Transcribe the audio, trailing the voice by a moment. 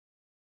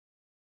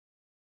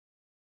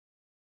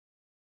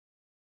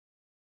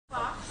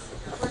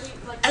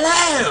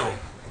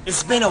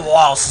It's been a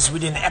while since we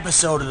did an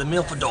episode of the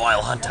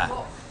MILFodile Hunter.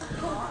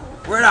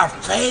 We're at our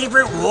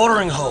favorite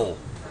watering hole,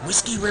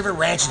 Whiskey River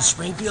Ranch in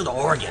Springfield,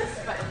 Oregon.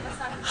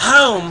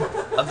 Home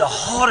of the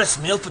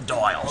hottest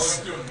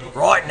MILFodiles.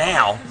 Right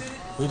now,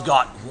 we've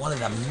got one of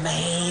the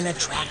main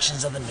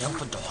attractions of the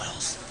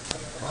MILFodiles.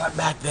 Right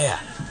back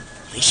there,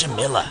 Alicia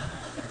Miller.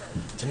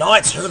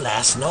 Tonight's her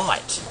last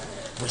night,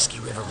 Whiskey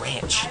River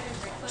Ranch.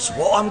 So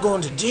what I'm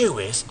going to do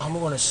is, I'm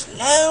going to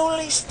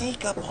slowly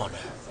sneak up on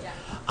her.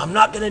 I'm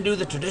not going to do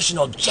the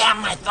traditional jam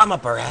my thumb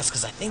up her ass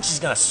because I think she's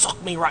going to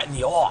suck me right in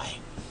the eye.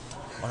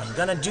 What I'm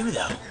going to do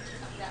though,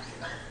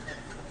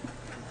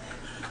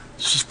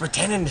 she's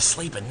pretending to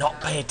sleep and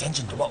not pay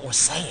attention to what we're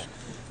saying.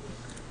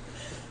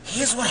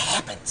 Here's what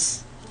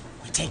happens.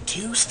 We take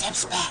 2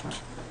 steps back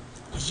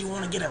because you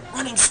want to get a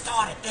running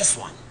start at this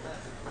one.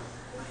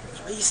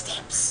 3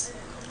 steps.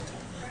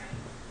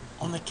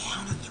 On the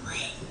count of 3.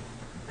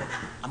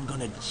 I'm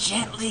gonna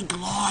gently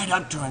glide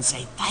up to her and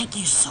say, thank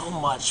you so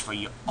much for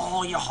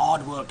all your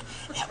hard work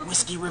at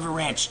Whiskey River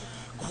Ranch.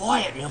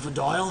 Quiet,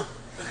 MILFodile.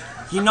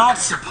 You're not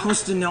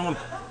supposed to know him.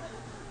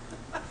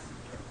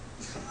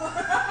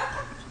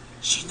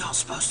 She's not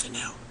supposed to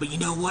know. But you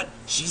know what?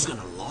 She's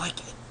gonna like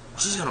it.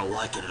 She's gonna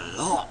like it a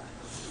lot.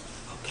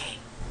 Okay.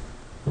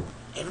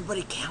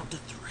 Everybody count to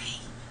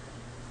 3.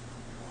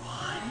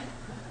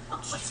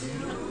 1,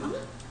 2.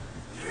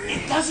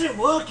 It doesn't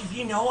work if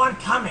you know I'm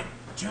coming.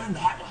 Turn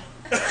that way.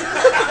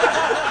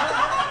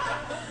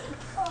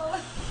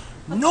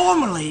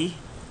 Normally,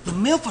 the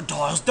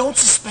MILFodiles don't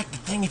suspect a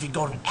thing if you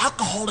got an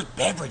alcoholic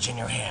beverage in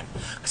your hand.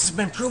 Because it's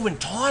been proven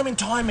time and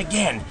time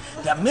again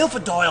that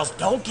MILFodiles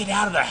don't get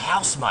out of their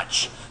house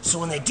much. So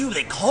when they do,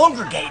 they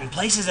congregate in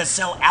places that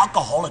sell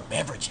alcoholic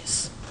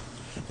beverages.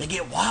 They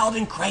get wild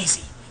and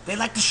crazy. They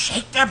like to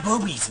shake their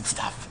boobies and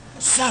stuff.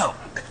 So,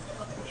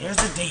 here's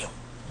the deal.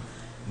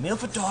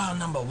 MILFodile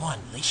number 1,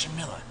 Alicia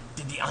Miller,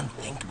 did the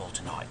unthinkable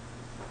tonight.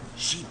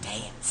 She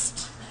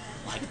danced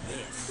like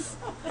this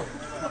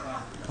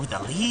with the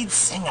lead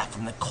singer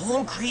from the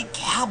Concrete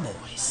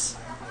Cowboys.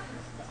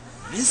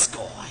 This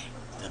guy,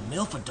 the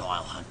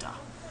MILFodile Hunter.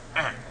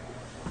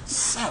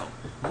 So,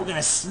 we're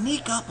gonna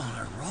sneak up on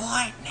her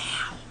right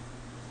now.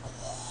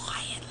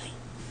 Quietly.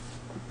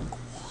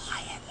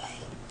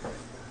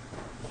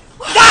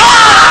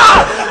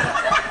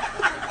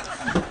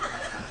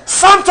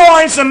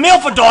 Sometimes the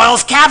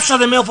MILFodiles capture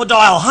the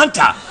MILFodile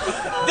Hunter.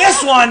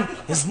 This one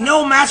is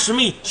no match for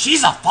me.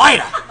 She's a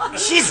fighter.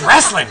 She's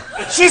wrestling.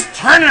 She's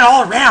turning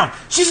all around.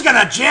 She's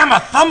gonna jam a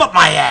thumb up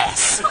my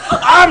ass.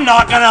 I'm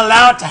not gonna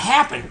allow it to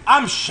happen.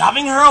 I'm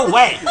shoving her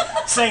away,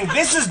 saying,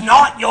 this is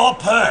not your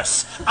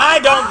purse. I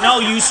don't know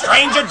you,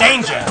 stranger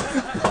danger.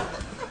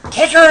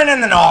 Kick her in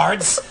the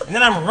nards, and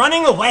then I'm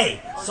running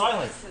away.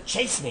 Silent,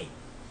 chase me.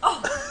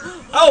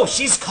 Oh,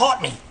 she's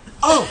caught me.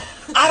 Oh,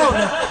 I don't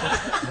know.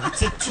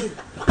 What's it to?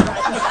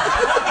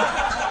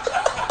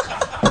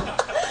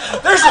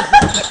 There's a...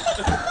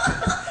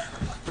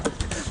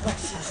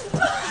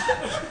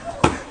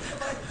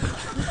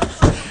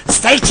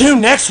 Stay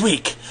tuned next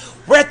week.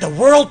 We're at the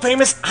world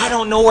famous, I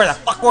don't know where the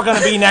fuck we're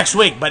gonna be next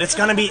week, but it's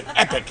gonna be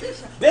epic.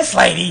 This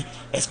lady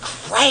is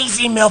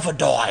crazy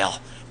MILFodile.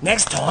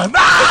 Next time...